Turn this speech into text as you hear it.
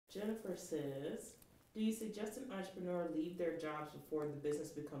Jennifer says, do you suggest an entrepreneur leave their jobs before the business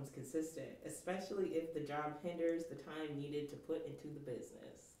becomes consistent, especially if the job hinders the time needed to put into the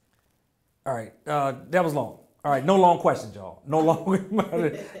business? All right, that was long. All right, no long questions, y'all. No long.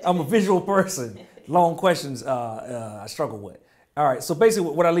 I'm a visual person. Long questions I struggle with. All right, so basically,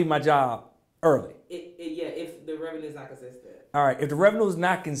 would I leave my job early? Yeah, if the revenue is not consistent. All right, if the revenue is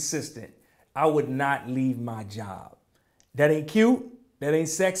not consistent, I would not leave my job. That ain't cute. That ain't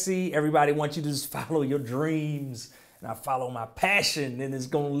sexy. Everybody wants you to just follow your dreams, and I follow my passion, and it's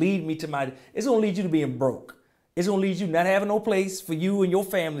gonna lead me to it's gonna lead you to being broke. It's gonna lead you not having no place for you and your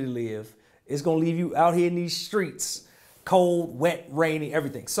family to live. It's gonna leave you out here in these streets, cold, wet, rainy,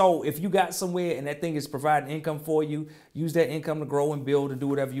 everything. So if you got somewhere and that thing is providing income for you, use that income to grow and build and do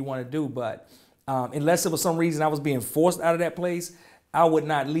whatever you want to do. But unless it was some reason I was being forced out of that place, I would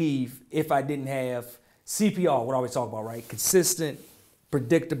not leave if I didn't have CPR, what I always talk about, right? Consistent,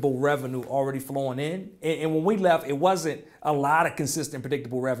 predictable revenue already flowing in. And when we left, it wasn't a lot of consistent,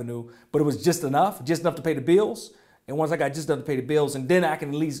 predictable revenue, but it was just enough to pay the bills. And once I got just enough to pay the bills, and then I can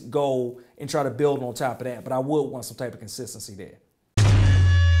at least go and try to build on top of that. But I would want some type of consistency there.